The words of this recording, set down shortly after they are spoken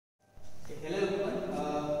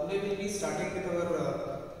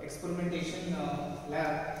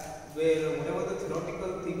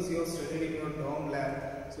theoretical things you have studied in your dorm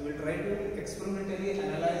lab. So we'll try to experimentally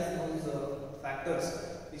analyze those factors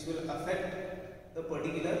which will affect the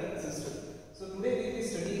particular system. So today we will be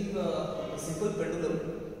studying a simple pendulum,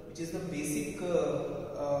 which is the basic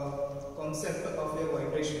concept of a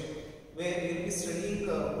vibration, where we will be studying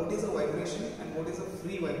what is a vibration and what is a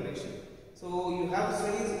free vibration. So you have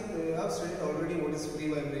studied already what is free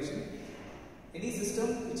vibration. Any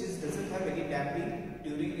system which doesn't have any damping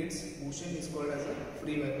during its motion is called as a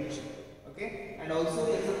free vibration. Okay, and also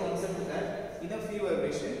there is a concept that in a free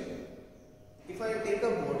vibration, if I take a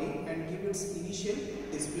body and give its initial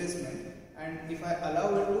displacement, and if I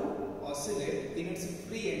allow it to oscillate in its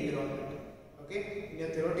free environment. Okay, in your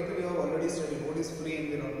theoretical you have already studied what is free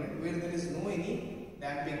environment, where there is no any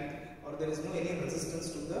damping or there is no any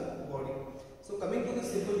resistance to the body. So coming to the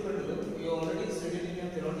simple pendulum, you have already studied in your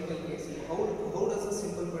theoretical case. How does a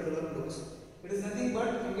simple pendulum looks? It is nothing but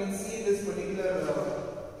you can see this particular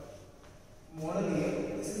model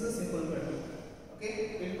here. This is a simple pendulum.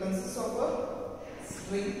 Okay, it consists of a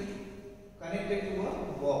string connected to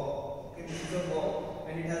a ball. Okay, this is a ball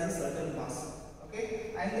and it has a certain mass.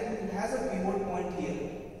 Okay, and it has a pivot point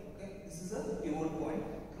here. Okay, this is a pivot point.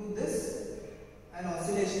 Through this, an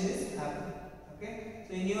oscillation is happening. Okay,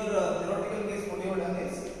 so in your theoretical case, what you have done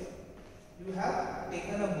is you have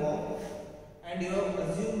taken a ball and you have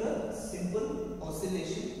assumed a simple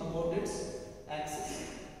oscillation about its axis.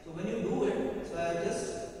 So when you do it, so I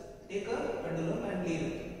just take a pendulum and leave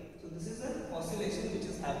it. So this is an oscillation which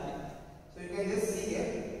is happening. So you can just see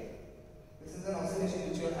here. This is an oscillation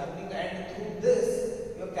which is happening, and through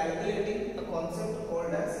this you are calculating a concept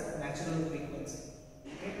called as natural frequency.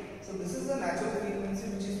 Okay? So this is a natural frequency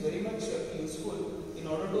which is very much useful in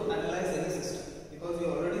order to analyze any system, because we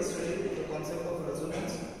already studied the concept of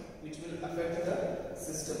resonance which will affect the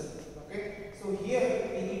system. Okay? So here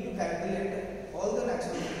we need to calculate all the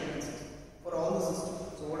natural frequencies for all the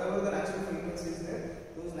systems. So whatever the natural frequency is there,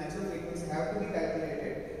 those natural frequencies have to be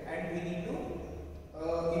calculated, and we need to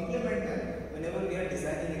implement them whenever we are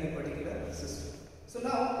designing any particular system. So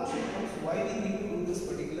now question comes, why we need to do this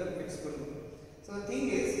particular experiment. So the thing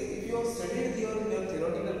is, if you have studied your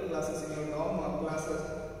theoretical classes, in your normal classes,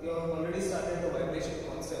 you have already started the vibration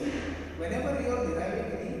concept. Whenever you are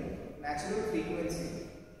deriving any natural frequency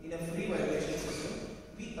in a free vibration system,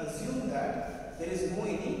 we assume that there is no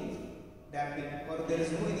any damping or there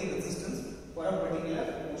is no any resistance for a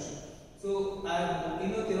particular motion. So in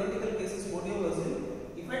your theoretical cases, what you have assumed,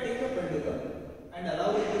 if I take a pendulum and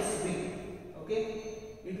allow it to swing, okay,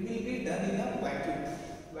 it will be done in a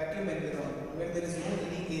vacuum environment where there is no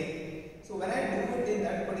any air. So when I do it in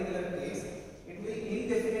that particular case, it will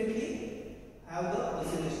indefinitely have the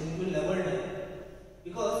oscillation. It will never die,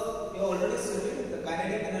 because you have already studied the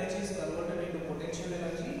kinetic energy is converted into potential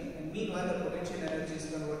energy, and meanwhile the potential energy is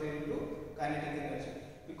converted into kinetic energy.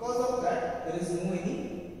 Because of that, there is no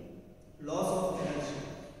any loss of energy.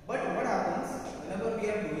 But what happens whenever we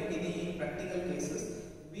are doing any practical cases,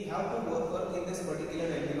 we have to work in this particular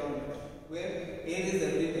environment where air is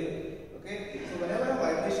everywhere. Okay, so whenever a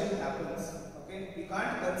vibration happens, okay, we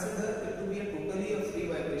can't consider it to be a free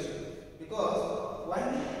vibration, because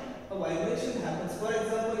when a vibration happens, for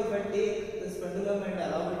example, if I take this pendulum and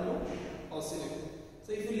allow it to oscillate,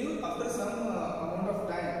 so if you leave after some amount of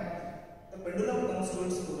time, the pendulum comes to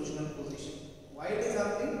its original position. Why it is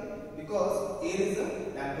happening? Because air is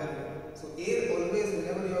a damper here. So air always,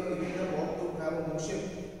 whenever you are giving the ball to have a motion,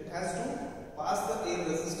 it has to pass the air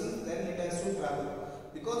resistance, then it has to travel.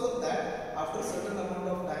 Because of that, after a certain amount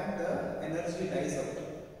of time, the energy dies out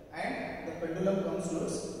and the pendulum comes to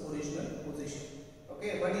its original position.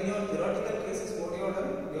 Okay, but in your theoretical cases, what you have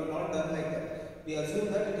done? We have not done like that. We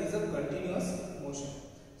assume that it is a continuous motion.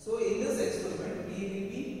 So in this experiment, we will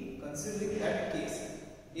be considering that case,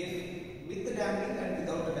 if with the damping and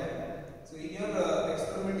without the damping. So in your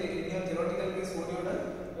experiment, in your theoretical case, what you have done?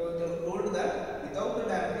 You have told that without the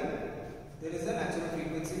damping, there is a natural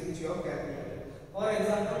frequency which you have calculated. For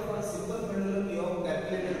example, for a simple pendulum, you have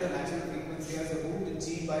calculated the natural frequency as a root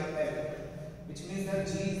G by L, which means that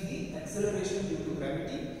G is the acceleration due to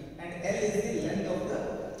gravity and L is the length of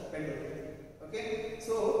the pendulum. Okay,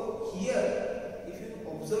 so here, if you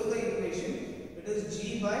observe the equation, it is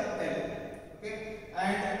G by L. Okay,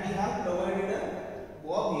 and we have provided a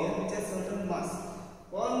bob here which has certain mass.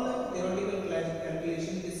 From the theoretical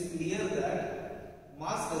calculation, it is clear that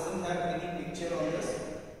mass doesn't have any picture on this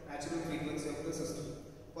natural frequency of the system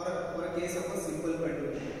for a case of a simple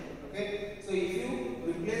pendulum. Okay, so if you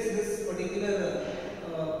replace this particular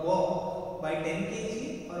bob by 10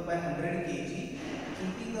 kg or by 100 kg,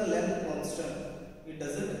 keeping the length constant, it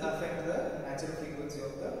doesn't affect the natural frequency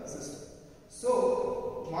of the system.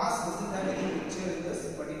 So mass doesn't have any picture in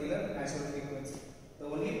this particular natural frequency. The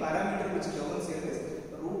only parameter which governs here is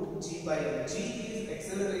root g by l. G is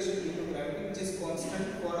acceleration due to gravity, which is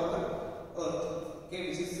constant for our Earth. Okay,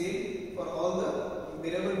 which is same for all the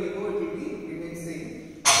wherever we go, it will be remain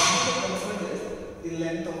same. Only the constant is the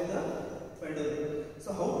length of the pendulum.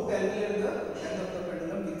 So how to calculate the length of the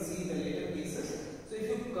pendulum? We'll see in the later cases. So if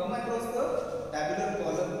you come across the tabular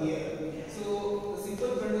column here, so the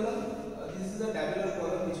simple pendulum, this is the tabular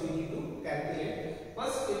column which we need to calculate.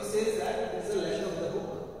 First, it says that this is the length of the hook,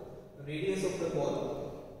 radius of the ball.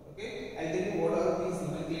 Okay, I'll tell you what are these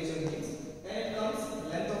nomenclature means. Then it comes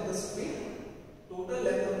length of the spring, total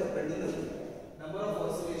length of the pendulum, number of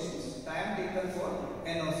oscillations, time taken for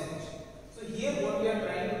n oscillation. So here what we are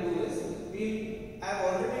trying to do is, I have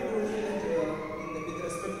already told you that with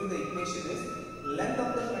respect to the equation is length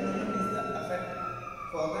of the pendulum is the effect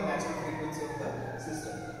for the natural frequency of the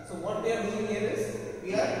system. So what we are doing here is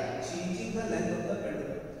we are changing the length of the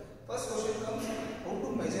pendulum. First question comes, how to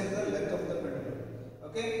measure the length of the pendulum.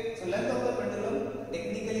 Okay, so length of the pendulum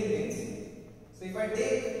technically means, so if I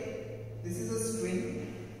take, this is a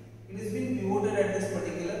string, it is being pivoted at this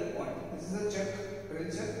particular point. This is a chuck, drill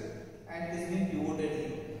chuck, and it is being pivoted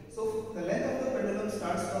here. So the length of the pendulum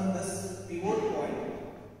starts from this pivot point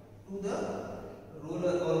to the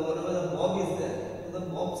roller or whatever the bob is there, to the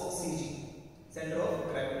bob's CG, center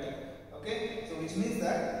of gravity. Okay, so which means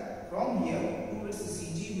that from here to its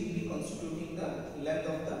CG will be constituting the length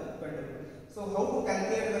of the pendulum. So how to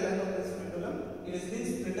calculate the length of this pendulum? It is being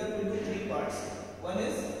split up into three parts. One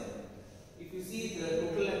is, if you see the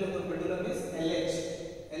total length of the pendulum is LH.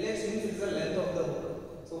 LH means it is the length of the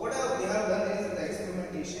hook. So what they have done is the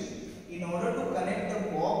experimentation. In order to connect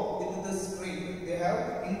the bob with the spring, they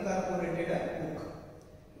have incorporated a hook.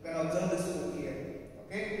 You can observe this hook here.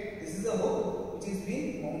 Okay, this is a hook which is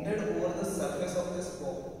being mounted over the surface of this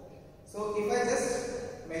bob. So if I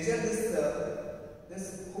just measure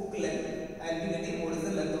this hook length, I will be getting what is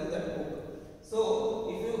the length of that hook. So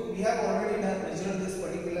if we have already measured this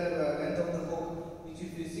particular length of the hook, which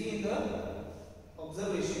if you see in the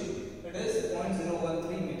observation, it is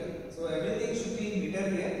 0.013 meter. So everything should be in meter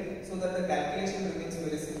here, so that the calculation remains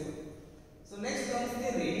very simple. So next comes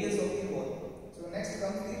the radius of the ball. So next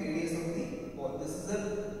comes the radius of the ball. This is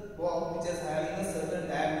a ball which is having a certain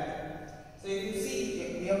diameter. So if you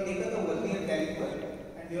see, we have taken the vernier caliper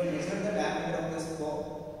and we have measured the diameter of this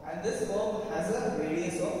ball, and this ball has a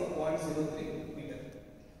radius of 0.03 meter.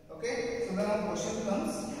 Okay, so then our question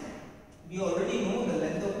comes, we already know the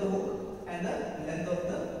length of the hook and the length of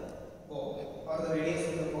the ball or the radius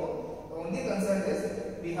of the ball. The only concern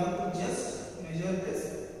is we have to just measure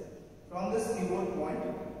this from this pivot point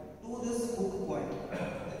to this hook point,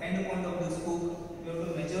 the end point of this hook. We have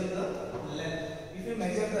to measure the length. If you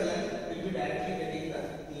measure the length, we will be directly getting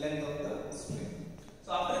the length of the string.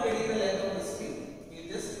 So after getting the length of the string, we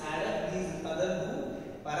will just add up these other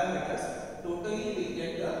two parameters. Totally we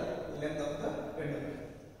get the length of the pendulum.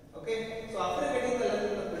 Okay. So after getting the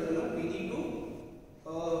length of the pendulum, we need to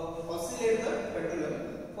oscillate the pendulum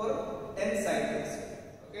for 10 cycles.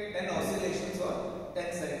 Okay, 10 oscillations or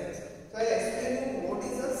 10 cycles. So I will explain you what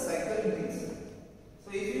is a cycle means.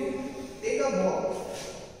 So if you take a bob,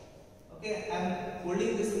 okay, I am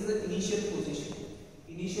holding this as the initial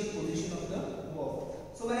position of the bob.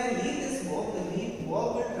 So when I leave this bob, the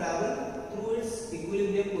bob will travel through its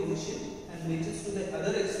equilibrium position and reaches to the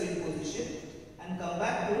other extreme position and come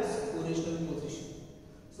back to its original position.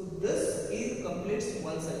 So this completes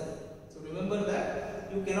one cycle. So remember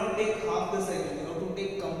that you cannot take half the cycle, you have to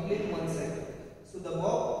take complete one cycle. So the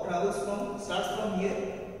bob starts from here,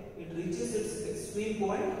 it reaches its extreme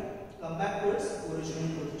point, come back to its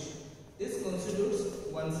original position. This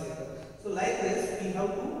constitutes one cycle. So like this, we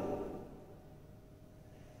have to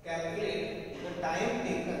calculate the time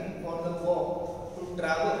taken for the bob to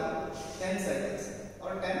travel 10 cycles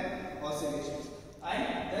or 10 oscillations,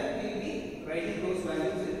 and then we will be writing those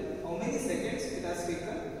values in how many seconds it has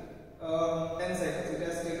taken. 10 cycles it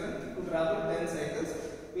has taken to travel 10 cycles.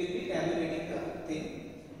 We will be calculating the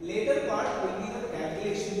thing. Later part will be the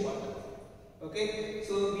calculation part. Okay,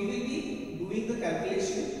 so we will be doing the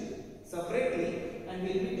calculation separately and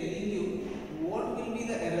we will be telling you what will be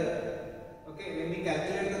the error. Okay, when we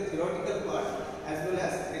calculate the theoretical part as well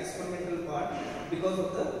as experimental part because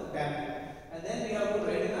of the damping, and then we have to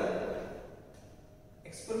write the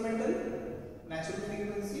experimental natural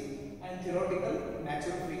frequency and theoretical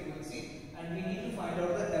natural frequency, and we need to find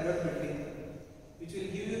out the error between them, which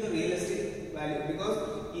will give you the realistic value,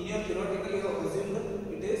 because in your theoretical you have assumed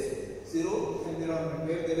that it is zero environment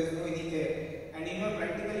where there is no any air, and in your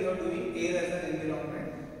practical you are doing air as an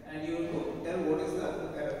environment, and you will tell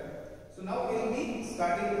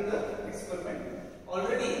starting with the experiment.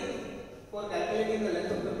 Already for calculating the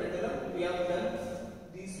length of the pendulum, we have done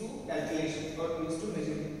these two calculations or these two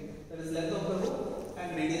measurements. That is length of the hook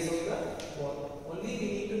and radius of the ball. Only we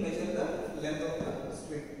need to measure the length of the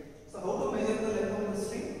string. So how to measure the length of the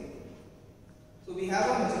string? So we have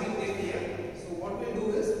a measuring tape here. So what we'll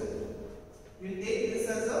do is we'll take this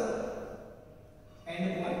as a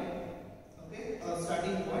end point, okay, or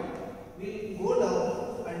starting point. We'll go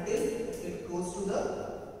down until it goes to the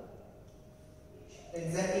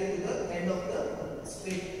exactly to the end of the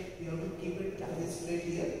straight. We have to keep it very straight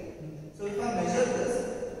here. So if I measure this,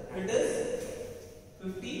 it is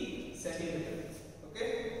 50 centimeters. Okay,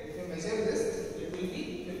 if you measure this, it will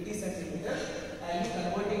be 50 centimeters. I will be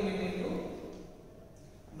converting it into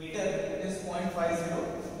meter. It is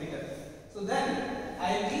 0.50 meter. So then I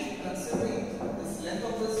will be considering this length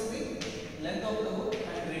of the string, length of the hook,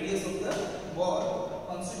 and radius of the ball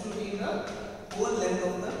constituting the whole length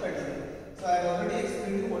of the pendulum. So I have already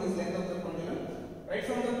explained you what is length of the pendulum. Right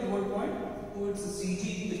from the pivot point to its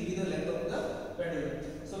CG will be the length of the pendulum.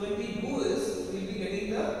 So when we do is, we will be getting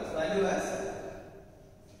the value as,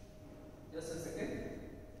 just a second,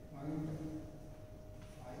 1, 2,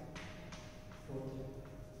 5, 4.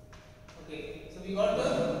 Okay, so we got the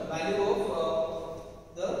value of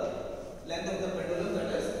the length of the pendulum,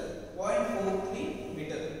 that is 0.43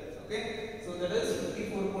 meter. Okay, so that is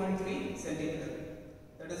 54.3 centimeter.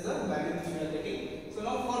 That is the value which we are getting. So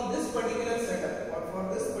now for this particular setup or for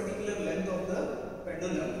this particular length of the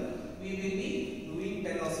pendulum, we will be doing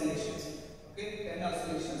 10 oscillations. Okay, 10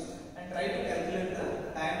 oscillations, and try to calculate the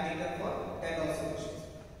time taken for 10 oscillations.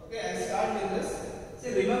 Okay, I will start with this.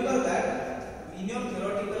 See, remember that in your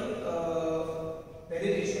theoretical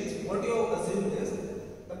derivations, what you have assumed is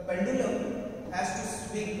the pendulum has to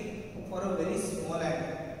swing for a very small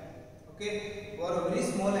angle. Okay, for a very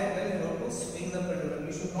small angle, you have to swing the pendulum.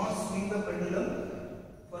 You should not swing the pendulum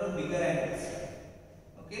for a bigger angles.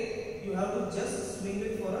 Okay, you have to just swing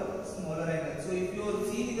it for a smaller angle. So if you have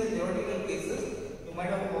seen in the theoretical cases, you might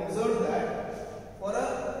have observed that for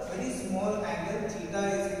a very small angle, theta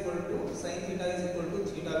is equal to sin theta is equal to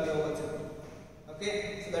theta by over 2.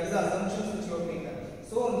 Okay, so that is the assumptions which you have taken.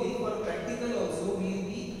 So only for practical also we will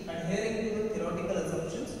be adhering to the theoretical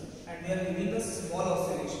assumptions, and we are giving a small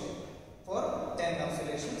oscillation for 10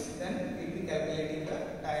 oscillations. Then we will be calculating the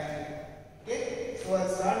time. Okay, so I'll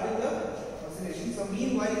start with the oscillation. So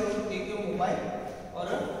meanwhile, you have to take your mobile or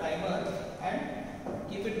a timer and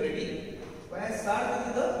keep it ready. When I start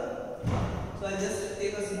with so I'll just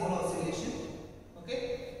take a small oscillation.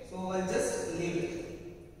 Okay, so I'll just leave it.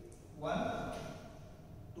 1,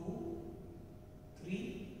 2,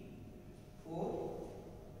 3, 4,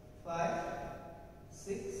 5,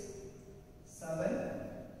 6, 7,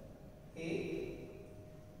 8,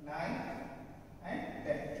 9, and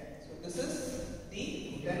 10. So this is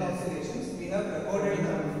the 10 oscillations. We have recorded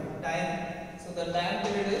the time. So the time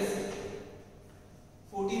period is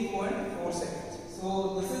 14.4 seconds.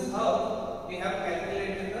 So this is how we have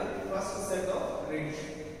calculated the first set of readings.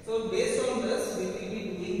 So based on this, we will be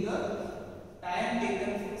doing the time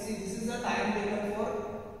taken. See, this is the time taken for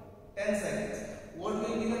 10 seconds. What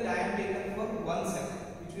will be the time taken for 1 second?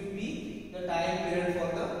 Which will be the time period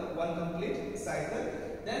for the one complete cycle.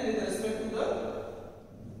 Then with respect to the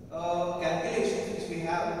calculations which we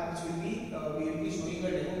have, which will be we will be showing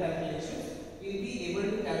a demo calculation, we will be able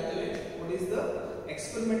to calculate what is the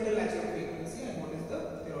experimental natural frequency and what is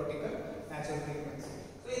the theoretical natural frequency.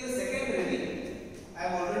 So in the second reading, I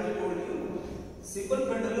have already told you, simple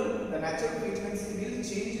pendulum, the natural frequency will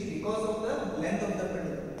change because of the length of the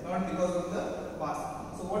pendulum, not because of the mass.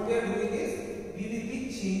 So what we are doing is, we will be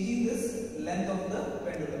changing this length of the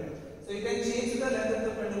pendulum. So you can change the length of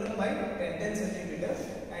the pendulum by 10 centimeters,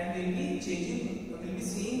 and we will be changing, we will be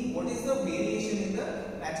seeing what is the variation in the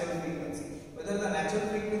natural frequency. Whether the natural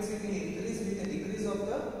frequency will increase with the decrease of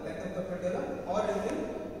the length of the pendulum, or it will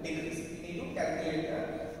decrease. We need to calculate that.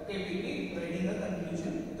 Okay, we will be reading the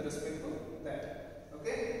conclusion with respect to that.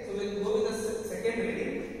 Okay, so we will go with the second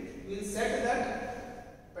reading. We will set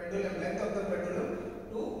that pendulum, length of the pendulum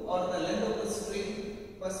to, or the length of the string.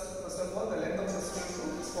 First of all, the length of the string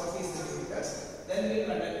to 40 centimeters. Then we will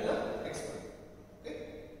conduct the experiment. Okay.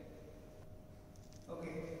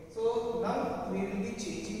 Okay. So now we will be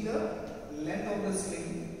changing the length of the string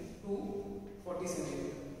to 40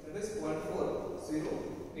 centimeters. That is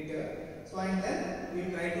 140 meter. So and then we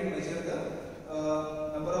will try to measure the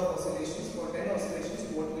number of oscillations. For 10 oscillations,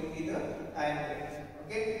 what will be the time period?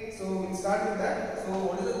 Okay. So we will start with that. So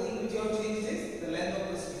what is the thing which you have changed is the length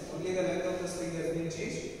of the string. Only the length of the string has been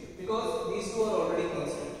changed because these two are already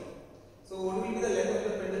constant. So what will be the length of the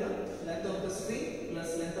pendulum? Length of the string plus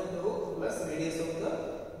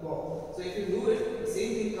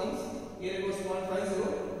here it was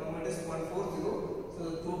 0.50, now it is 0.40. So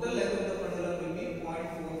the total length of the pendulum will be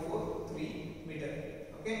 0.443 meter.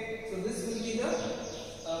 Okay, so this will be the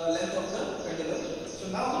length of the pendulum. So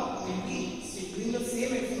now we will be doing the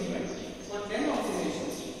same experiment for 10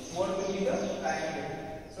 oscillations. What will be the time period?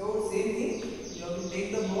 So same thing, you have to take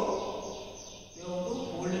the ball, you have to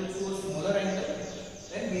hold it to a smaller angle,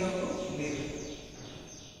 then we have to leave it.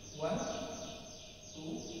 1, 2,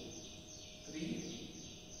 3,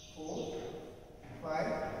 4,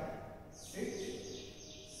 5, 6,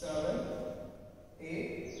 7, 8,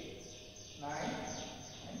 9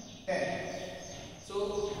 and 10. So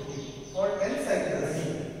for 10 cycles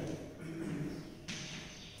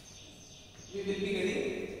we will be getting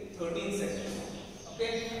 13 seconds.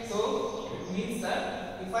 Okay, so it means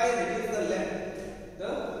that if I reduce the length,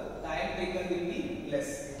 the time taken will be less.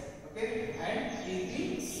 Okay, and we will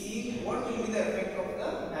be seeing what will be the effect of the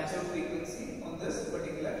natural frequency on this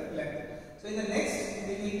particular length. So in the next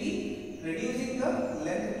we will be reducing the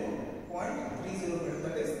length to 0.30 meter,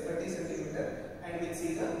 that is 30 centimeter, and we will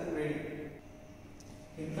see the reading.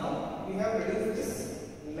 Okay, now we have reduced this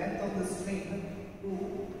length of the string to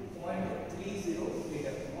 0.30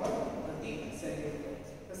 meter or 30 centimeter.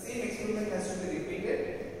 The same experiment has to be repeated.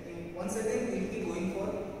 In one setting we will be going for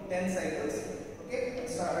 10 cycles. Okay,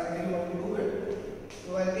 let's start. I'll tell you how to do it. So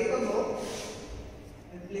I'll take a ball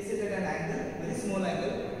and place it at an angle, very small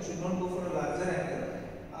angle. You should not go for a larger angle.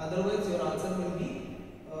 Otherwise, your answer will be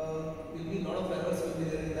a lot of errors will be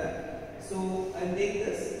there in that. So I'll take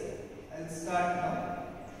this. I'll start now.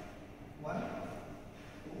 1,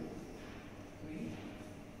 2, 3,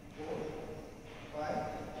 4, 5,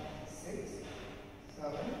 6,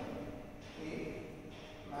 7, 8,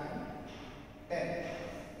 9, 10.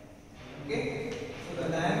 Okay, so the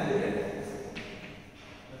time period.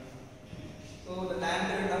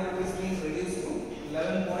 Now it is being reduced to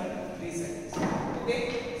 11.3 seconds. Okay,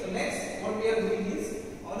 so next what we are doing is,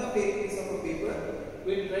 on a piece of a paper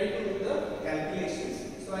we will try to do the calculations.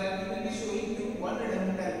 So I will be showing you one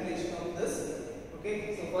random calculation of this.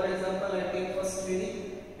 Okay, so for example I take first reading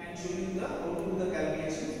and show you how to do the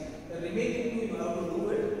calculation. The remaining two you have to do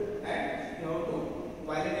it and you have to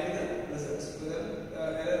validate the results whether the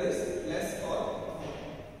error is less or more.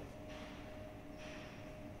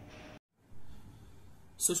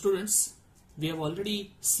 So students, we have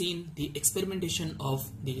already seen the experimentation of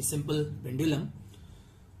the simple pendulum.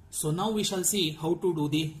 So now we shall see how to do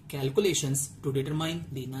the calculations to determine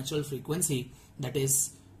the natural frequency, that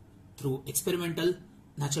is through experimental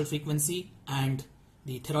natural frequency and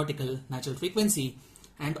the theoretical natural frequency,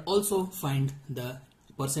 and also find the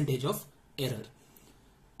percentage of error.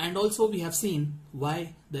 And also we have seen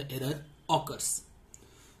why the error occurs.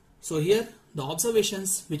 So here the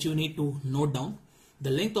observations which you need to note down: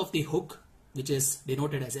 the length of the hook, which is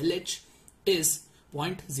denoted as LH, is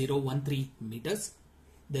 0.013 meters.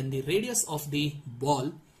 Then the radius of the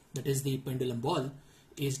ball, that is the pendulum ball,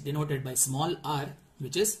 is denoted by small r,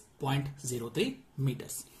 which is 0.03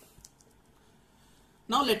 meters.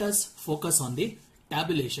 Now let us focus on the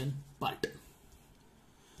tabulation part.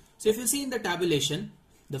 So if you see in the tabulation,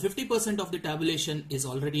 the 50% of the tabulation is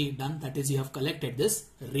already done, that is you have collected this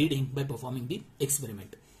reading by performing the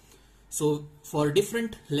experiment. So for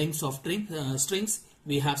different lengths of strings,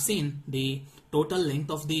 we have seen the total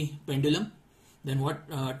length of the pendulum, then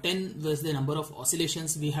 10 was the number of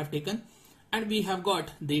oscillations we have taken, and we have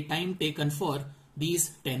got the time taken for these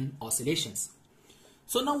 10 oscillations.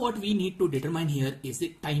 So now what we need to determine here is the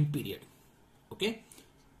time period. Okay,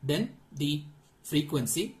 then the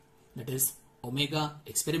frequency, that is omega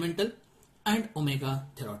experimental and omega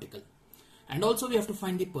theoretical, and also we have to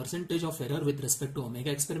find the percentage of error with respect to omega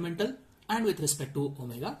experimental and with respect to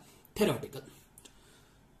omega theoretical.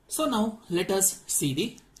 So now let us see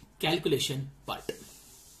the calculation part.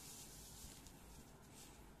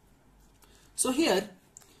 So here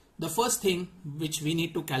the first thing which we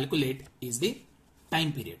need to calculate is the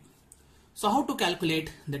time period. So how to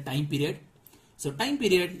calculate the time period? So time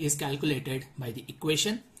period is calculated by the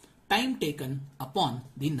equation time taken upon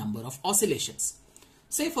the number of oscillations.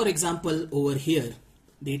 Say for example over here,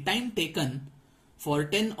 the time taken for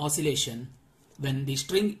 10 oscillation when the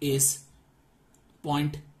string is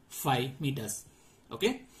 0.5 meters.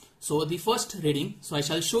 Okay, so the first reading, so I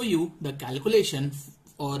shall show you the calculation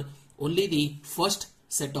for only the first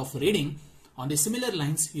set of reading. On the similar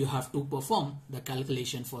lines you have to perform the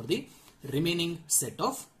calculation for the remaining set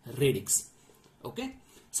of readings. Okay,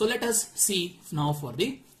 so let us see now for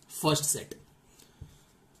the first set.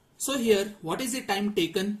 So here what is the time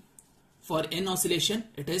taken for n oscillation?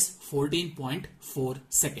 It is 14.4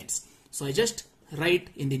 seconds. So I just write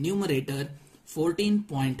in the numerator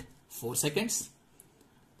 14.4 4 seconds,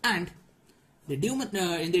 and in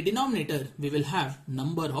the denominator we will have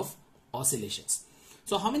number of oscillations.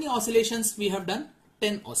 So how many oscillations we have done?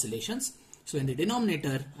 10 oscillations. So in the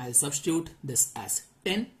denominator I'll substitute this as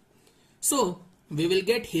 10. So we will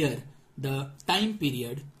get here the time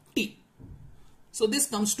period T. So this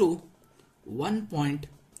comes to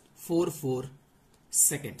 1.44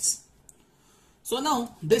 seconds. So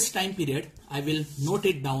now this time period I will note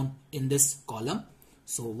it down in this column.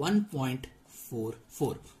 So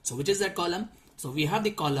 1.44. So which is that column? So we have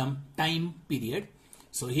the column time period.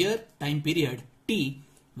 So here time period T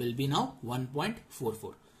will be now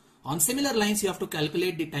 1.44. On similar lines you have to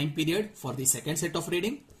calculate the time period for the second set of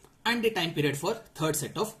reading and the time period for third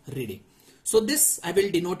set of reading. So this I will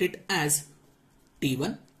denote it as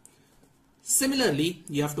T1. Similarly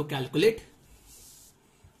you have to calculate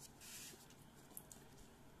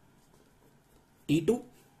T2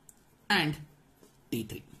 and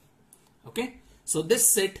T3. Okay, so this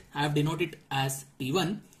set I have denoted as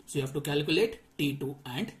T1, so you have to calculate T2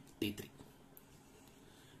 and T3.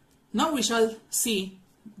 Now we shall see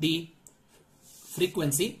the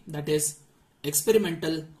frequency, that is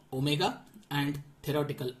experimental omega and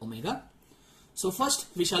theoretical omega. So first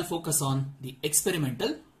we shall focus on the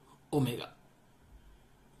experimental omega.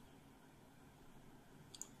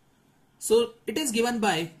 So it is given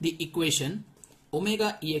by the equation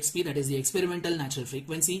omega exp, that is the experimental natural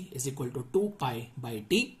frequency, is equal to 2 pi by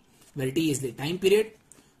t, where t is the time period.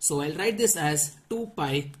 So I'll write this as 2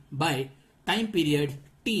 pi by time period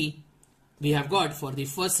t we have got for the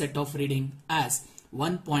first set of reading as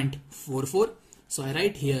 1.44. So I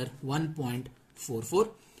write here 1.44.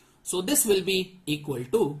 So this will be equal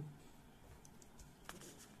to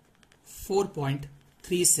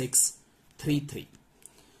 4.3633.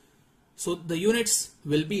 So the units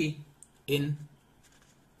will be in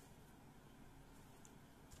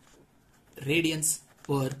radians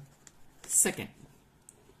per second.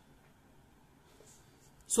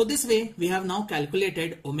 So this way we have now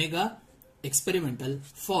calculated omega experimental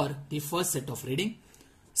for the first set of reading.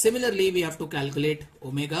 Similarly we have to calculate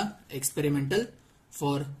omega experimental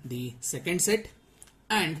for the second set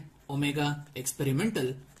and omega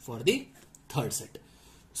experimental for the third set.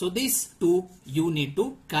 So these two you need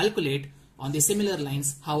to calculate on the similar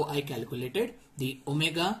lines how I calculated the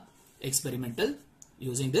omega experimental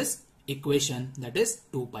using this equation, that is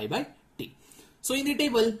 2 pi by t. So in the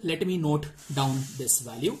table let me note down this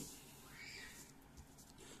value.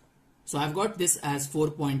 So I've got this as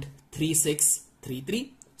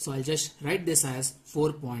 4.3633. So I'll just write this as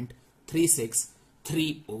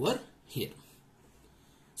 4.363 over here.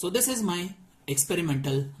 So this is my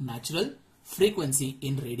experimental natural frequency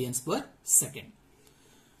in radians per second.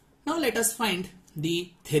 Now let us find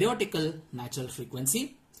the theoretical natural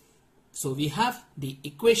frequency. So we have the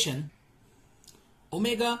equation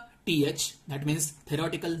omega th, that means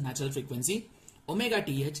theoretical natural frequency, omega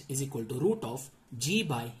th is equal to root of g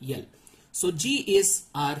by L. So g is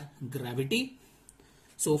our gravity.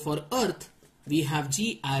 So for Earth we have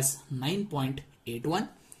g as 9.81.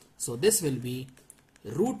 So this will be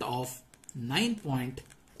root of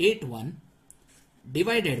 9.81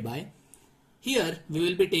 divided by, here we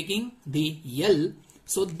will be taking the L.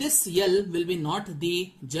 So this L will be not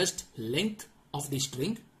the just length of the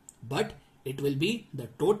string, but it will be the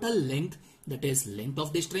total length, that is length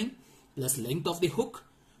of the string plus length of the hook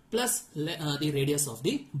plus the radius of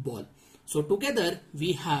the ball. So together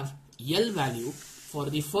we have L value for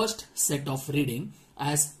the first set of reading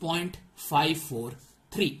as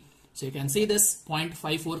 0.543. So you can see this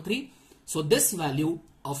 0.543. So this value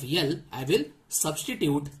of L I will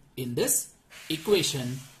substitute in this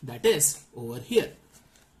equation, that is over here.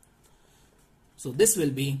 So this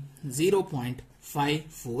will be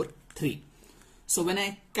 0.543. So when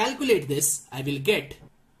I calculate this, I will get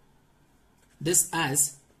this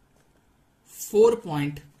as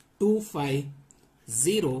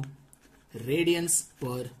 4.250 radians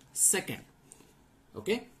per second.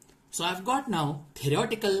 Okay. So I've got now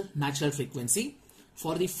theoretical natural frequency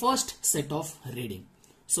for the first set of reading.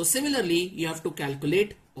 So similarly, you have to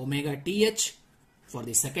calculate omega th for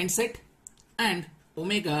the second set and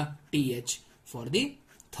omega th for the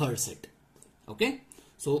third set. Okay.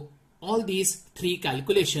 So all these three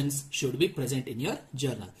calculations should be present in your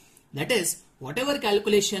journal. That is, whatever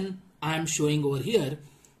calculation I am showing over here,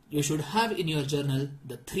 you should have in your journal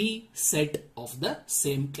the three set of the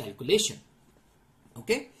same calculation.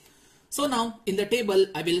 Okay. So now in the table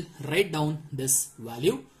I will write down this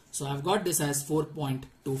value. So I've got this as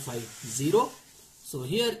 4.250. So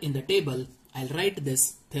here in the table I'll write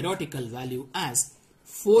this theoretical value as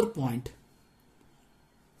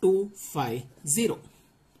 4.250.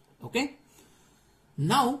 Okay.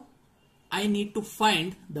 Now I need to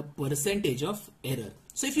find the percentage of error.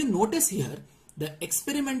 So if you notice here, the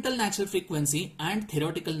experimental natural frequency and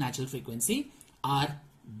theoretical natural frequency are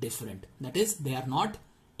different. That is, they are not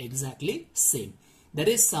exactly same. There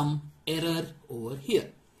is some error over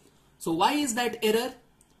here. So why is that error?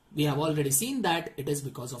 We have already seen that it is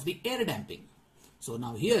because of the air damping. So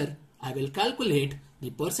now here I will calculate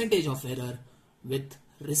the percentage of error with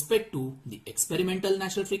respect to the experimental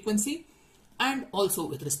natural frequency and also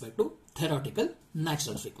with respect to theoretical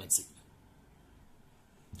natural frequency.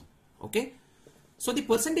 Okay. So the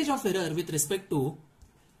percentage of error with respect to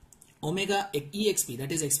omega exp,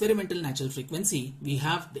 that is experimental natural frequency, we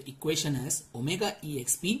have the equation as omega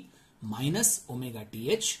exp minus omega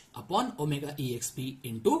th upon omega exp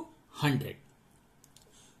into 100.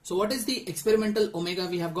 So what is the experimental omega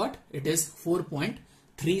we have got? It is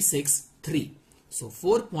 4.363. So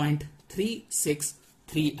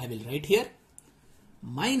 4.363 I will write here,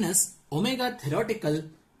 minus omega theoretical,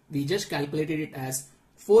 we just calculated it as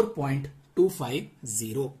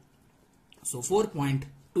 4.250. So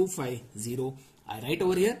 4.250 I write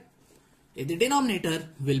over here. The denominator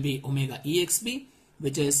will be omega exp,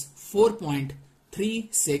 which is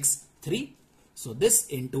 4.363. So this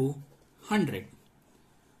into 100.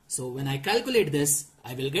 So when I calculate this,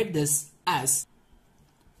 I will get this as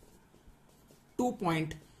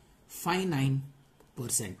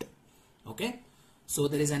 2.59%. Okay. So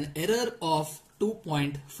there is an error of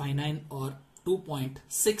 2.59 or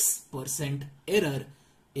 2.6% error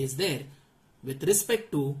is there with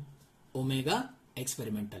respect to omega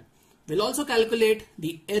experimental. We'll also calculate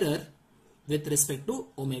the error with respect to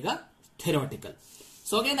omega theoretical.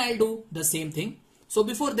 So again I'll do the same thing. So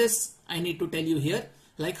before this I need to tell you here,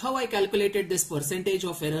 like how I calculated this percentage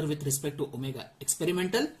of error with respect to omega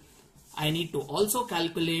experimental, I need to also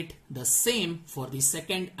calculate the same for the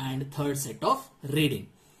second and third set of reading.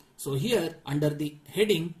 So here under the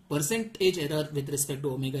heading percentage error with respect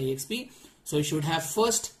to omega exp, so you should have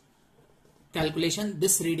first calculation,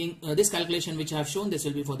 this reading, this calculation which I have shown, this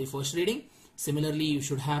will be for the first reading. Similarly, you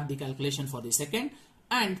should have the calculation for the second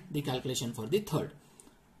and the calculation for the third.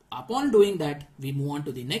 Upon doing that, we move on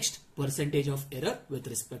to the next percentage of error with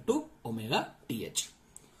respect to omega th.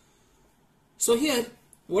 So here,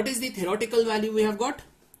 what is the theoretical value we have got?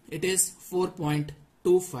 It is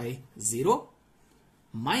 4.250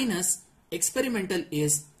 minus experimental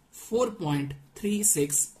is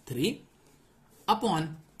 4.363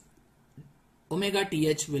 upon omega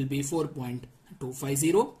th will be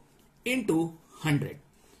 4.250 into 100.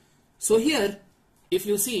 So here, if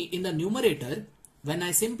you see in the numerator, when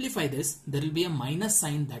I simplify this, there will be a minus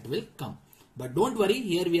sign that will come. But don't worry,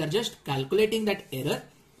 here we are just calculating that error.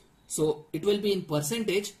 So it will be in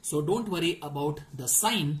percentage. So don't worry about the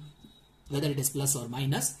sign, whether it is plus or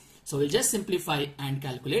minus. So we'll just simplify and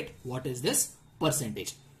calculate what is this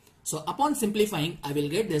percentage. So upon simplifying, I will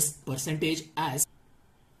get this percentage as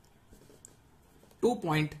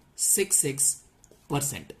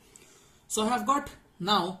 2.66%. So I have got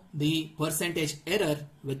now the percentage error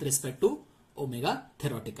with respect to omega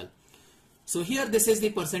theoretical. So here this is the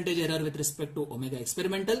percentage error with respect to omega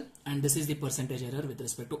experimental and this is the percentage error with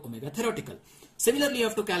respect to omega theoretical. Similarly, you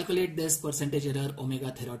have to calculate this percentage error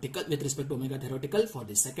omega theoretical with respect to omega theoretical for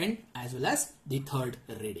the second as well as the third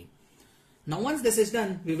reading. Now once this is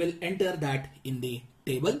done, we will enter that in the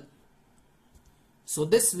table. So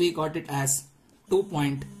this we got it as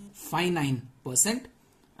 2.59%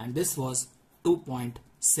 and this was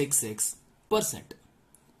 2.66%.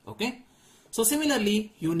 Okay. So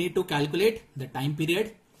similarly, you need to calculate the time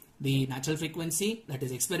period, the natural frequency, that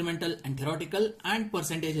is experimental and theoretical, and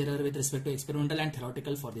percentage error with respect to experimental and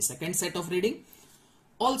theoretical for the second set of reading.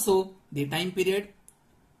 Also the time period,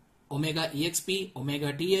 omega exp,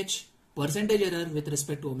 omega th, percentage error with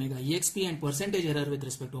respect to omega exp and percentage error with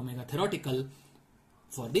respect to omega theoretical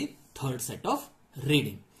for the third set of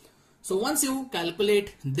reading. So once you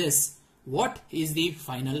calculate this, what is the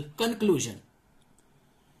final conclusion?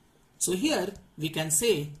 So here we can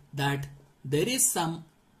say that there is some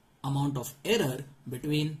amount of error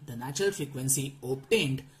between the natural frequency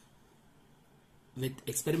obtained with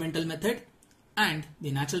experimental method and the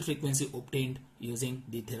natural frequency obtained using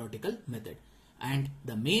the theoretical method. And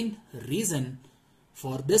the main reason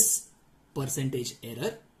for this percentage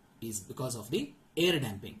error is because of the air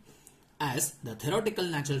damping, as the theoretical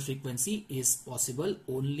natural frequency is possible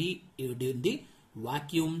only during the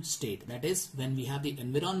vacuum state. That is, when we have the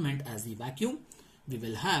environment as the vacuum, we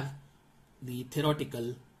will have the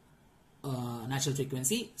theoretical natural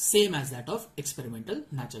frequency same as that of experimental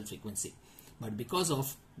natural frequency. But because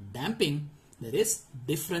of damping, there is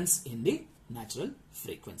difference in the natural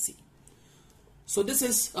frequency. So this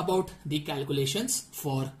is about the calculations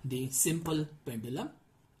for the simple pendulum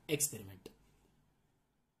experiment.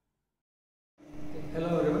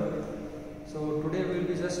 Hello everyone. So today we will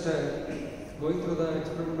be just going through the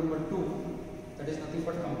experiment number 2, that is nothing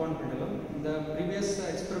but compound pendulum. In the previous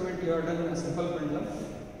experiment you have done a simple pendulum.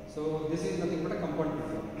 So this is nothing but a compound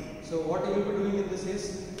pendulum. So what you will be doing in this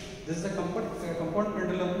is a compound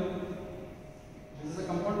pendulum. This is a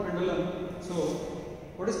compound pendulum. So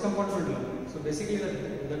what is compound pendulum? So basically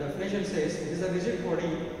the definition says it is a rigid body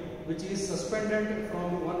which is suspended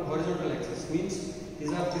from one horizontal axis. Means this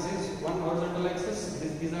is one horizontal axis.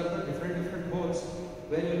 These are the different holes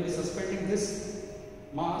where you will be suspending this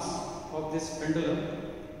mass of this pendulum,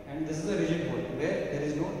 and this is a rigid body where there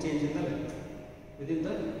is no change in the length within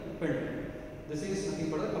the pendulum. This is nothing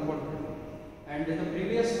but a compound pendulum. And in the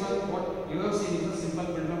previous one, what you have seen is a simple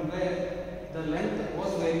pendulum where the length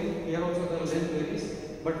was varying. Here also the length varies,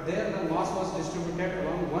 but there the mass was distributed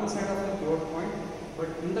along one side of the pivot point. But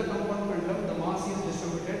in the compound pendulum, the mass is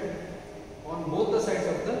distributed on both the sides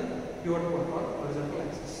of the pivot point or horizontal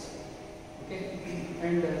axis. Okay.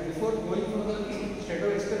 And before going for the shadow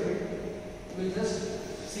experiment, we will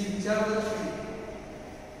just see which are the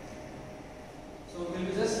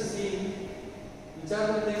which are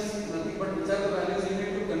the things, nothing but which are the values you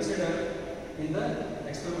need to consider in the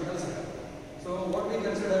experimental setup. So what we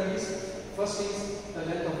consider is, first is the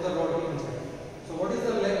length of the rod we consider. So what is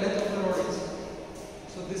the length of the rod is?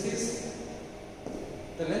 So this is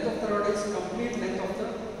the length of the rod is complete length of the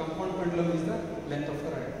compound pendulum is the length of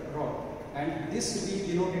the rod, and this we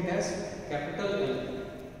denote it as capital L.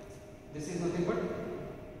 This is nothing but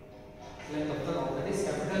length of the rod, that is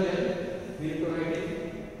capital L. We need to write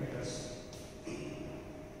in meters.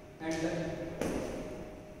 And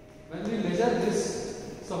when we measure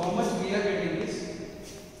this, so how much we are getting this?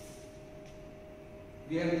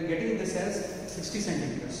 We are getting this as 60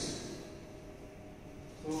 centimeters.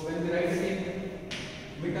 So when we write it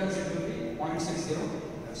in meters, it will be 0.60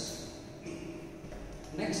 meters.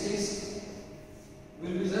 Next is, we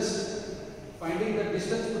will be just finding the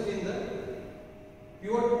distance between the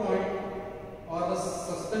pivot point or the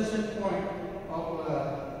suspension point of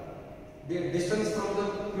the distance from the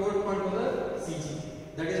pivot point to the CG.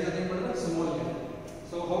 That is nothing but the small l.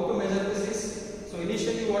 So how to measure this is, so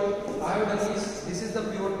initially what I have done is, this is the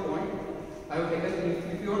pivot point. I have taken,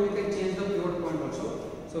 if you want you can change the pivot point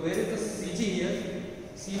also. So where is the CG here?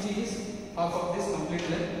 CG is half of this complete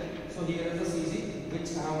length. So here is the CG which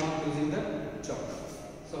I have marked using the chalk.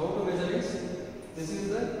 So how to measure is, this is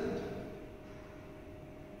the,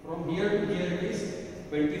 from here to here it is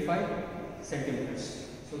 25 centimeters.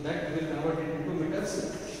 So that will convert it into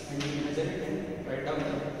meters and you measure it and write down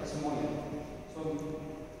the small l. So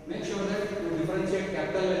make sure that you differentiate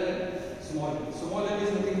capital L and small l. Small l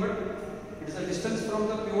is nothing but it is a distance from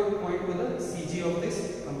the pivot point to the CG of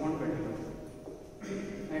this compound pendulum.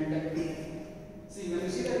 And see, when you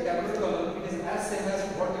see the capital column, it is as same as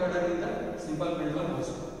what you have done in the simple pendulum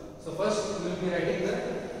also. So first we will be writing the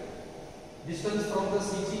distance from the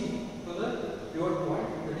CG to the pivot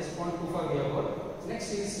point, that is 0.25 we have got.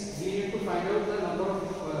 Next is, we need to find out the number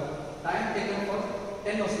of time taken for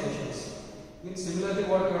 10 oscillations. Means similarly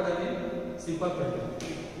what you have done in simple pendulum.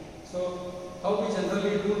 So how we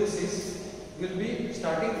generally do this is, we will be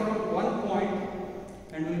starting from one point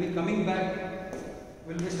and we will be coming back.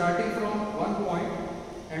 We will be starting from one point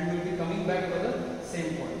and we will be coming back to the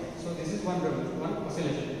same point. So this is one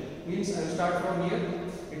oscillation. Means I will start from here,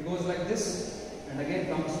 it goes like this and again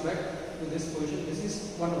comes back to this position. This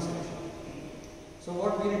is one oscillation. So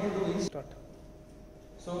what we need to do is start.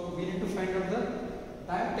 So we need to find out the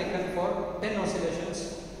time taken for 10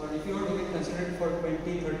 oscillations, or if you want to consider it for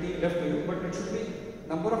 20, 30 left to you, but it should be,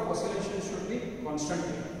 number of oscillations should be constant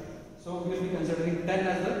here. So we will be considering 10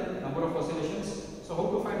 as the number of oscillations. So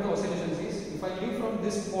how to find the oscillations is, if I leave from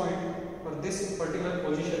this point or this particular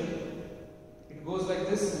position, it goes like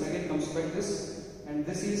this and again comes back this, and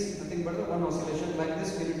this is nothing but the one oscillation. Like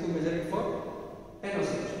this we need to measure it for 10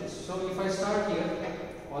 oscillations. So if I start here,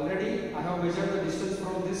 already I have measured the distance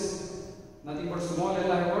from this, nothing but small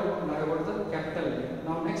l I have got, and I have got the capital L.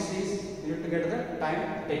 Now next is, you need to get the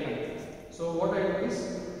time taken. So what I do is,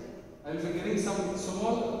 I will be giving some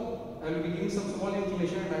small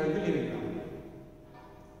inclination and I will be leaving now.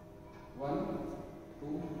 1,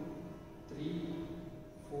 2, 3,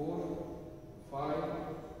 4, 5,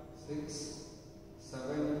 6,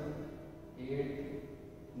 7, 8,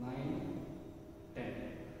 9, 10.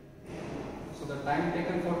 So the time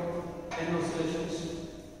taken for 10 oscillations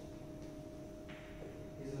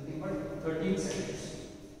is nothing but 13 seconds.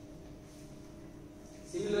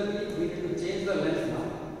 Similarly, we need to change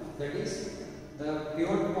that is the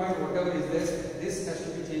pivot point whatever is there, this has to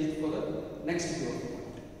be changed for the next pivot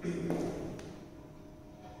point.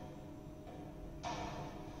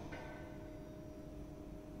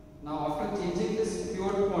 Now after changing this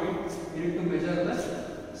pivot point, you need to measure the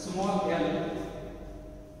small L.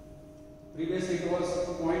 Previously it was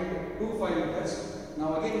 0.25 meters.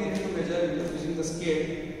 Now again we need to measure using the scale.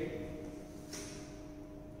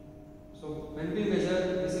 So when we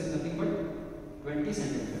measure, this is nothing but 20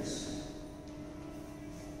 centimeters.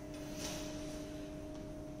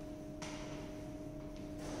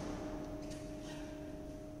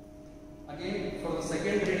 Again for the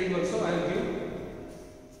second reading also I will give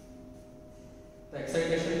the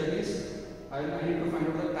excitation, that is I need to find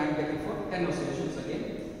out the time taken for 10 oscillations again.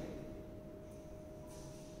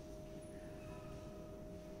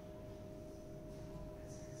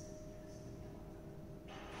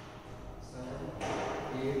 7,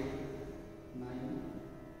 8, 9,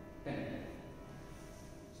 10.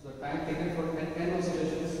 So the time taken for 10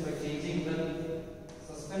 oscillations by changing the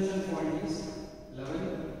suspension point is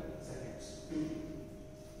 11 seconds.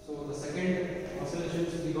 So the second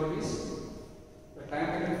oscillations we got is, the time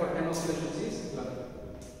taken for 10 oscillations is 11.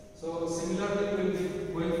 So similarly we will be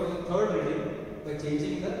going for the third reading by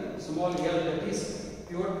changing the small L, that is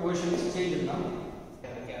pivot position is changed now.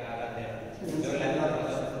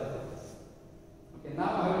 Okay, now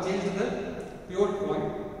I have changed the pivot point.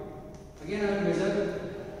 Again I will measure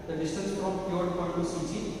the distance from pivot point to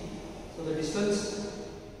CG. So the distance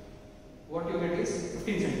what you get is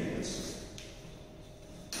 15 centimeters.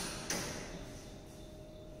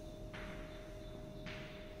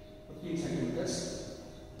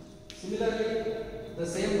 Similarly, the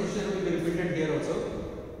same procedure will be repeated here also.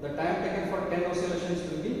 The time taken for 10 oscillations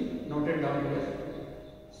will be noted down here.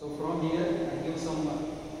 So from here I give some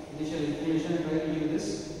initial inclination and I will give this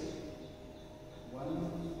 1,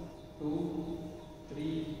 2,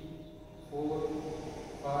 3, 4,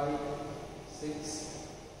 5, 6,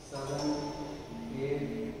 7,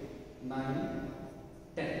 8, 9,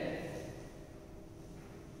 10.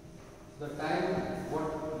 The time what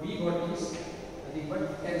we got is nothing but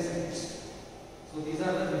 10 seconds. So these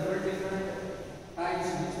are the different times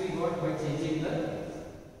which we got by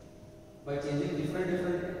changing different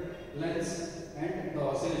lengths, and the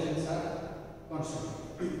oscillations are constant.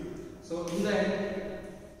 So in the end,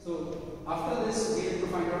 so after this we have to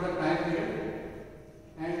find out the time period,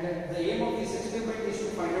 and the aim of this experiment is to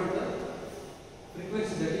find out the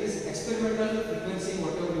frequency, that is experimental frequency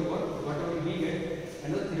whatever we got, whatever we get,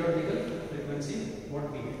 and the theoretical frequency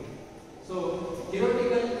what we get. So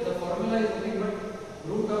theoretical, the formula is nothing but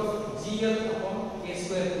root of GL upon K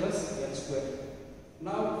square plus L square.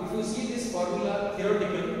 Now if you see this formula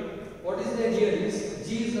theoretical, what is the here is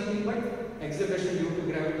G is nothing but acceleration due to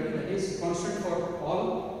gravity, that is constant for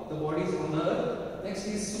all the bodies on the earth. Next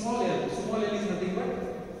is small l. Small l is nothing but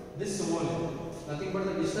this small l, nothing but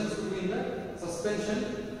the distance between the suspension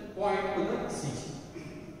point to the CG,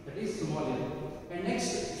 that is small l. And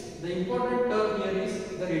next, the important term here is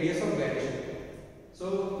the radius of gyration. So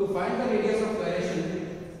to find the radius of gyration,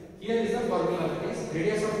 here is the formula, that is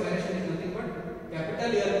radius of gyration is nothing but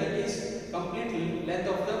capital L, that is complete length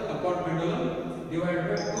of the compound pendulum divided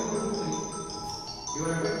by 2 root 3.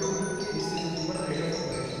 Divided by 2 root 3, this is nothing but the radius of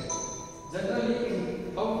gyration.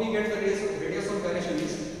 Generally, how we get the radius of gyration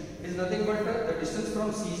is nothing but the distance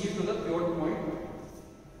from CG to the pivot point.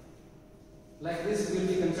 Like this, we will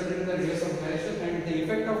be considering the radius of gyration, and the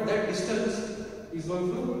effect of that distance is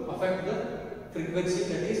going to affect the frequency,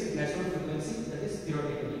 that is natural frequency, that is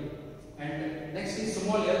theoretically. And next is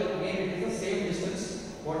small l, again it is the same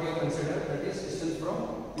distance what you have considered, that is distance from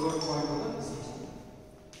pivot point to the CG.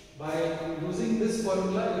 By using this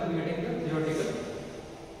formula, you will be getting the theoretical,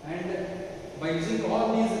 and by using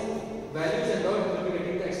all these values and all, you will be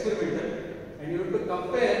getting the experimental, and you have to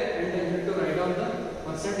compare and then you have to write down the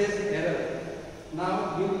percentage error.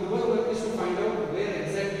 Now your work is to find out where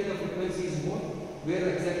exactly the frequency is more, where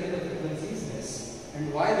exactly the frequency is less,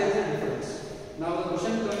 and why there is a difference. Now the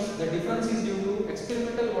question comes, the difference is due to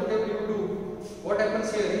experimental, whatever you do, what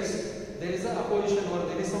happens here is there is an opposition or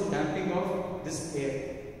there is some damping of this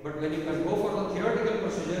air. But when you can go for the theoretical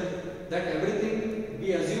procedure, that everything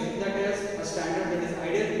we assume that as a standard, that is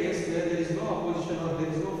ideal case where there is no opposition or there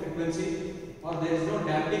is no frequency or there is no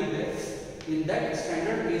damping there. In that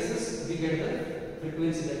standard cases, we get the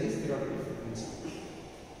frequency, that is theoretical frequency.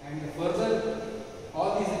 And further,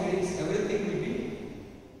 all these readings, everything will be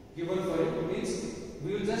given for it. Means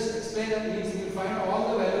we will just explain, and means we will find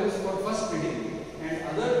all the values for first reading, and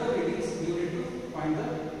other two readings we will need to find the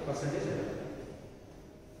percentage error.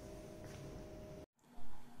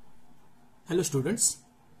 Hello students,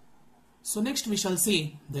 So next we shall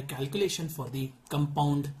see the calculation for the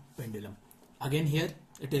compound pendulum. Again here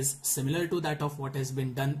it is similar to that of what has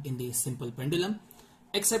been done in the simple pendulum,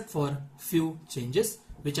 except for few changes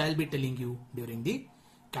which I will be telling you during the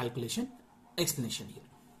calculation explanation here.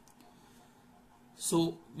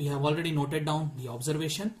 So we have already noted down the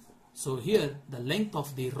observation. So here the length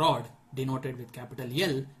of the rod denoted with capital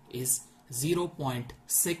L is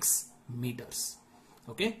 0.6 meters.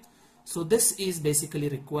 Okay, so this is basically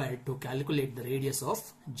required to calculate the radius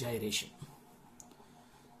of gyration.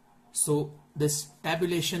 So this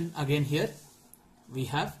tabulation again here we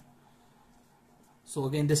have. So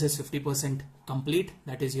again this is 50% complete,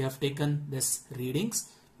 that is you have taken this readings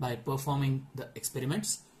by performing the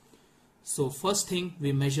experiments. So first thing,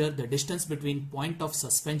 we measure the distance between point of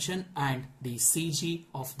suspension and the CG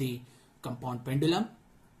of the compound pendulum.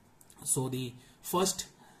 So the first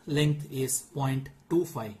length is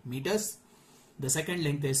 0.25 meters, the second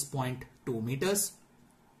length is 0.2 meters,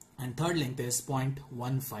 and third length is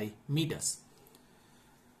 0.15 meters.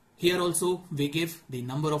 Here also we give the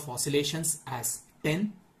number of oscillations as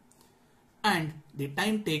 10, and the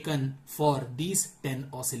time taken for these 10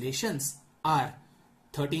 oscillations are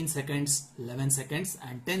 13 seconds, 11 seconds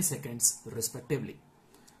and 10 seconds respectively.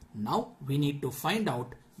 Now we need to find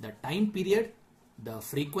out the time period, the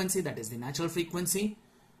frequency, that is the natural frequency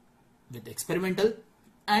with experimental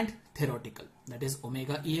and theoretical, that is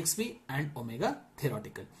omega exp and omega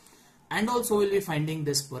theoretical. And also we'll be finding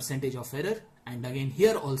this percentage of error, and again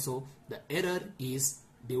here also the error is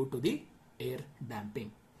due to the air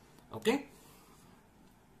damping. Okay.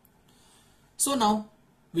 So now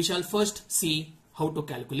we shall first see how to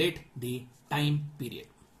calculate the time period.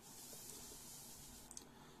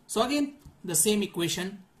 So again the same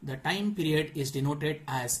equation, the time period is denoted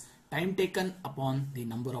as time taken upon the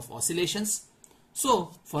number of oscillations.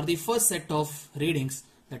 So for the first set of readings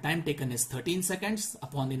the time taken is 13 seconds,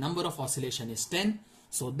 upon the number of oscillation is 10.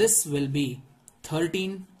 So this will be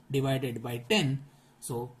 13 divided by 10.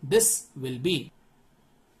 So this will be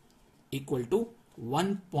equal to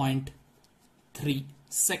 1.3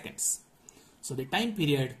 seconds. So the time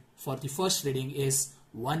period for the first reading is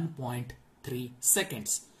 1.3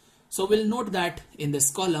 seconds. So we'll note that in this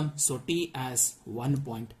column, so T as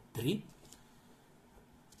 1.3.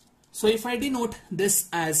 So if I denote this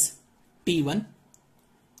as T1,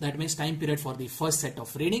 that means time period for the first set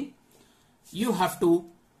of reading, you have to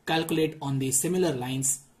calculate on the similar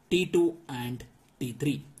lines T2 and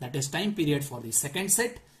T3, that is time period for the second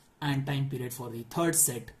set and time period for the third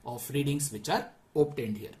set of readings which are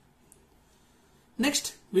obtained here.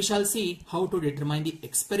 Next we shall see how to determine the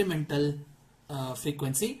experimental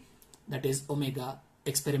frequency, that is omega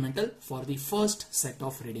experimental, for the first set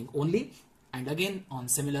of reading only, and again on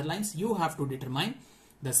similar lines you have to determine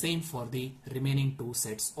the same for the remaining two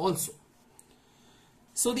sets also.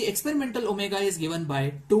 So the experimental omega is given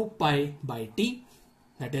by 2 pi by T,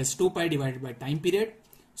 that is 2 pi divided by time period.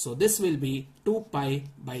 So this will be 2 pi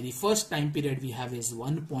by the first time period we have is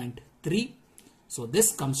 1.3. So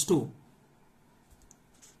this comes to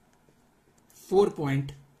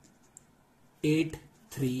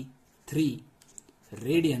 4.833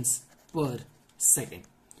 radians per second.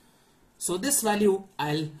 So this value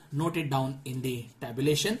I'll note it down in the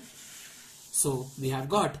tabulation. So we have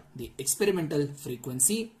got the experimental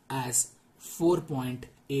frequency as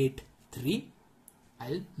 4.83.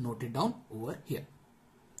 I'll note it down over here.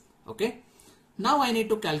 Okay. Now I need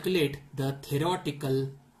to calculate the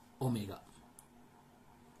theoretical omega.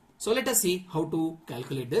 So let us see how to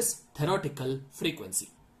calculate this theoretical frequency.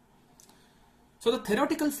 So the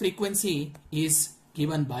theoretical frequency is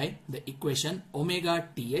given by the equation omega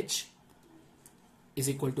th is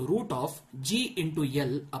equal to root of g into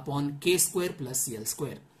L upon k square plus L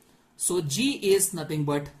square. So g is nothing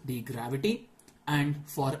but the gravity, and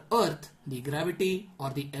for Earth the gravity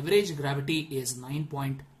or the average gravity is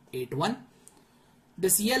 9.81.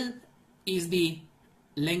 This L is the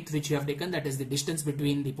length which you have taken, that is the distance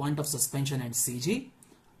between the point of suspension and CG,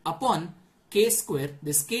 upon k square.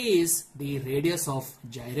 This k is the radius of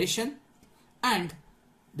gyration, and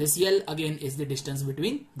this L again is the distance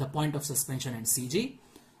between the point of suspension and CG.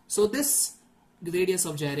 So this radius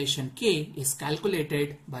of gyration k is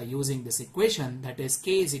calculated by using this equation, that is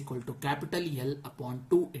k is equal to capital L upon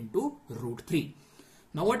 2 into root 3.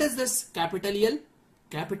 Now what is this capital L?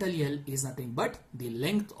 Capital L is nothing but the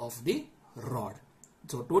length of the rod.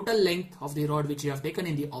 So total length of the rod which you have taken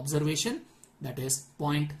in the observation, that is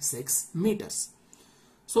 0.6 meters.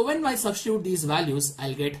 So when I substitute these values,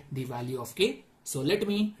 I'll get the value of k. So let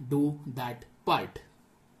me do that part.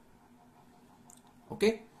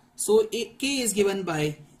 Okay. So k is given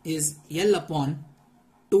by is L upon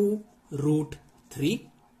 2 root 3.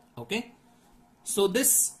 Okay. So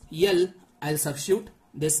this L, I'll substitute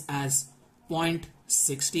this as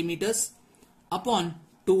 0.60 meters upon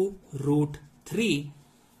 2 root 3.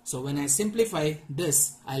 So when I simplify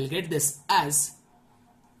this, I'll get this as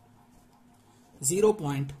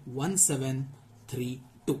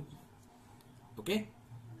 0.1732. Okay.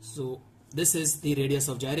 So this is the radius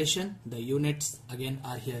of gyration. The units again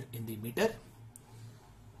are here in the meter.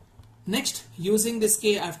 Next, using this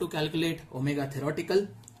K, I have to calculate omega theoretical.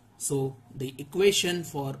 So the equation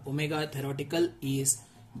for omega theoretical is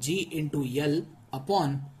G into L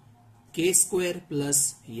upon K square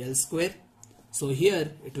plus L square. So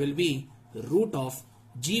here it will be root of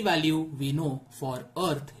G value we know for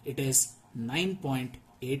Earth, it is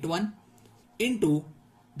 9.81 into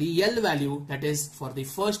the L value, that is for the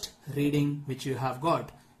first reading which you have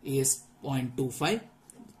got, is 0.25.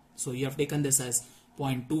 So you have taken this as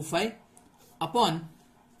 0.25 upon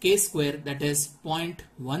K square, that is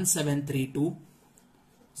 0.1732,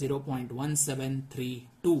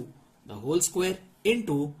 0.1732 the whole square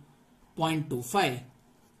into 0.25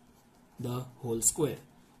 the whole square.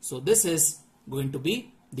 So this is going to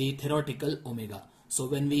be the theoretical omega. So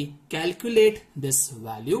when we calculate this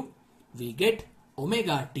value, we get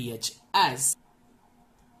omega TH as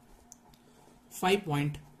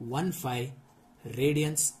 5.15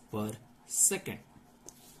 radians per second.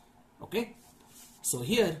 Okay. So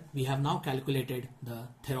here we have now calculated the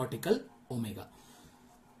theoretical omega.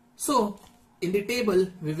 So in the table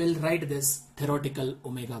we will write this theoretical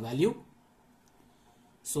omega value.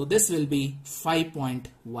 So this will be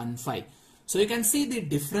 5.15. So you can see the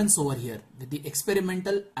difference over here with the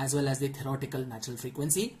experimental as well as the theoretical natural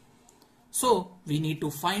frequency. So we need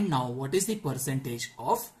to find now what is the percentage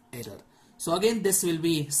of error. So again this will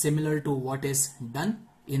be similar to what is done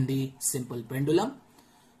in the simple pendulum.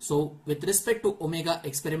 So with respect to omega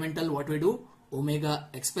experimental, what we do? Omega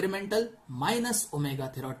experimental minus omega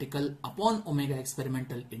theoretical upon omega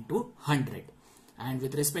experimental into 100. And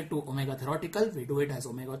with respect to omega theoretical, we do it as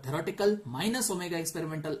omega theoretical minus omega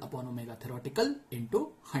experimental upon omega theoretical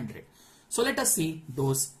into 100. So let us see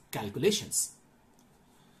those calculations.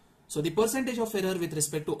 So the percentage of error with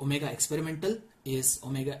respect to omega experimental is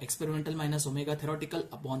omega experimental minus omega theoretical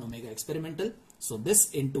upon omega experimental. So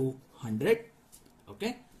this into 100.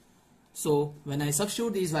 Okay. So when I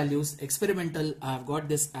substitute these values, experimental, I have got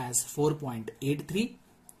this as 4.83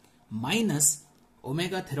 minus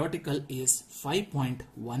omega theoretical is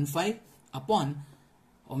 5.15 upon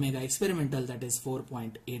omega experimental, that is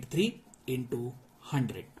 4.83 into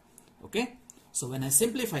 100. Okay. So when I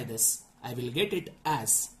simplify this, I will get it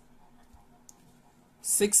as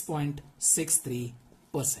 6.63%.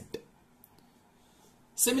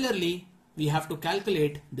 Similarly, we have to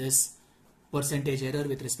calculate this percentage error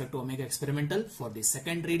with respect to omega experimental for the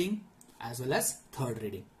second reading as well as third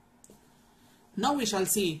reading. Now we shall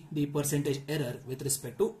see the percentage error with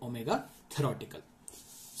respect to omega theoretical.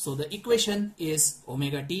 So the equation is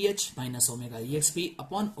omega TH minus omega EXP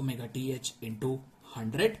upon omega TH into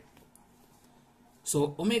 100.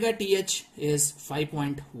 So omega TH is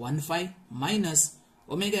 5.15 minus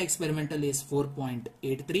omega experimental is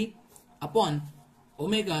 4.83 upon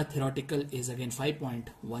omega theoretical is again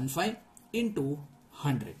 5.15 into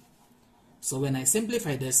 100. So when I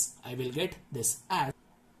simplify this, I will get this as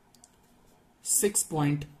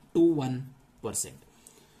 6.21%.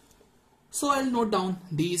 So I'll note down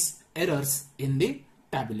these errors in the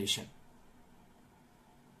tabulation.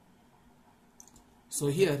 So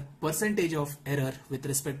here percentage of error with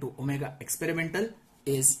respect to omega experimental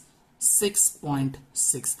is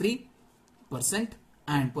 6.63%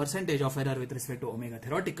 and percentage of error with respect to omega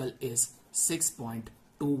theoretical is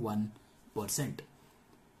 6.21%.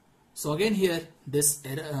 So again here this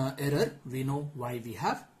error we know why we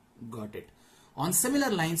have got it. On similar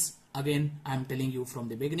lines, again I am telling you from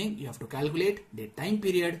the beginning, you have to calculate the time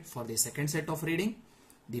period for the second set of reading,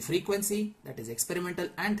 the frequency, that is experimental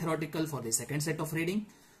and theoretical, for the second set of reading,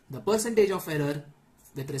 the percentage of error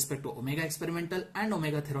with respect to omega experimental and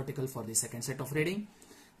omega theoretical for the second set of reading.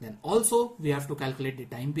 Then also we have to calculate the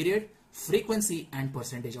time period, frequency and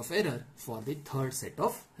percentage of error for the third set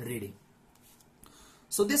of reading.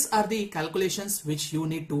 So these are the calculations which you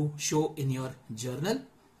need to show in your journal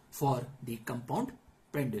for the compound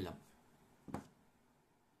pendulum.